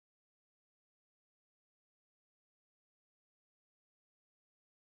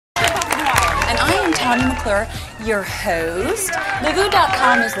Connie McClure, your host.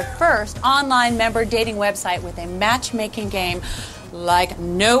 Lavoo.com is the first online member dating website with a matchmaking game like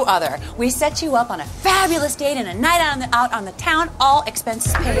no other. We set you up on a fabulous date and a night out on the town, all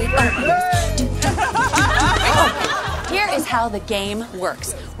expenses paid. Here is how the game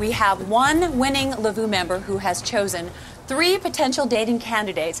works. We have one winning Lavoo member who has chosen 3 potential dating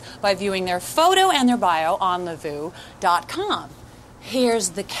candidates by viewing their photo and their bio on Lavoo.com. Here's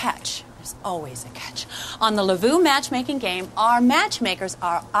the catch. There's always a catch. On the Lavoo matchmaking game, our matchmakers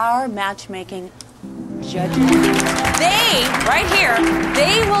are our matchmaking judges. They, right here,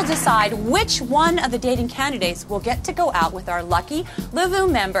 they will decide which one of the dating candidates will get to go out with our lucky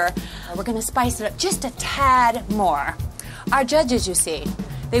Lavoo member. We're going to spice it up just a tad more. Our judges, you see,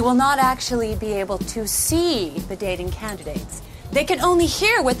 they will not actually be able to see the dating candidates. They can only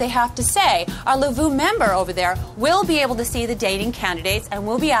hear what they have to say. Our Lavoo member over there will be able to see the dating candidates, and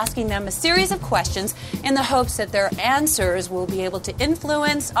we'll be asking them a series of questions in the hopes that their answers will be able to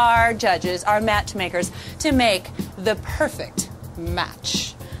influence our judges, our matchmakers, to make the perfect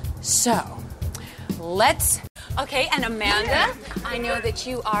match. So, let's... Okay, and Amanda, I know that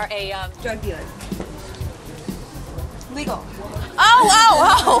you are a... drug dealer. Legal.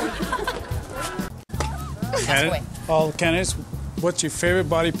 Oh! All candidates, what's your favorite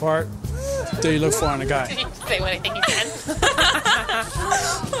body part that you look for in a guy? Say what I think you can.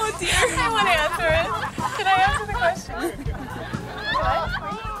 Oh dear. I want to answer it. Can I answer the question? What?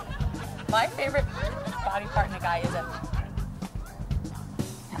 My favorite body part in a guy is a...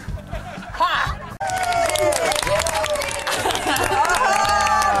 Ha!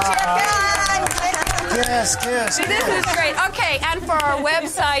 Yes. This is great. Okay, and for our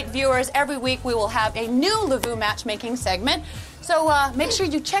website viewers, every week we will have a new Lavoo matchmaking segment. So make sure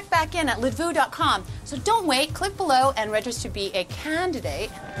you check back in at Lavoo.com. So don't wait. Click below and register to be a candidate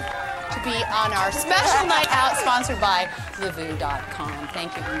to be on our special night out sponsored by Lavoo.com.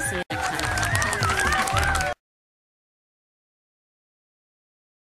 Thank you, and see you.